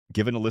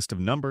given a list of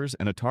numbers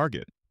and a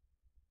target.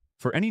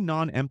 For any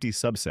non-empty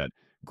subset,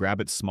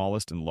 grab its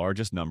smallest and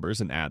largest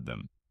numbers and add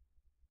them.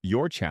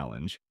 Your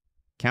challenge: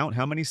 count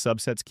how many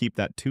subsets keep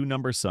that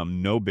two-number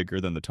sum no bigger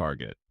than the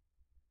target.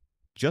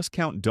 Just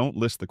count, don't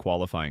list the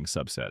qualifying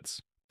subsets.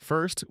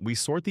 First, we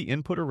sort the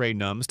input array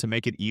nums to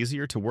make it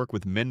easier to work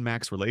with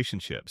min-max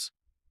relationships.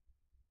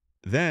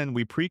 Then,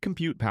 we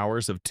pre-compute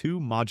powers of 2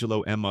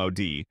 modulo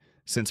mod,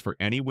 since for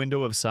any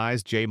window of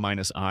size j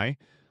minus I,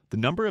 the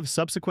number of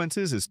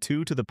subsequences is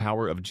 2 to the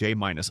power of j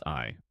minus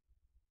I.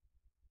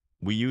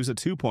 We use a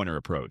two-pointer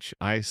approach.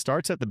 I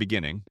starts at the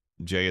beginning,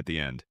 j at the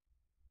end.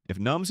 If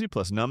numsy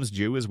plus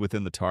numsju is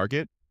within the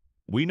target,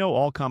 we know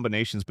all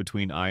combinations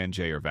between I and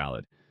j are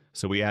valid,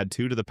 so we add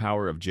 2 to the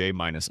power of j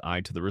minus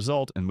I to the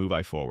result and move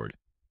I forward.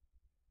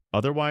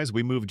 Otherwise,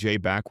 we move j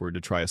backward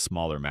to try a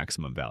smaller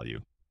maximum value.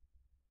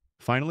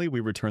 Finally, we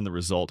return the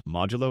result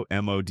modulo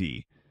mod.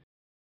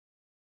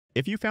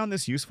 If you found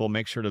this useful,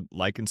 make sure to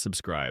like and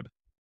subscribe.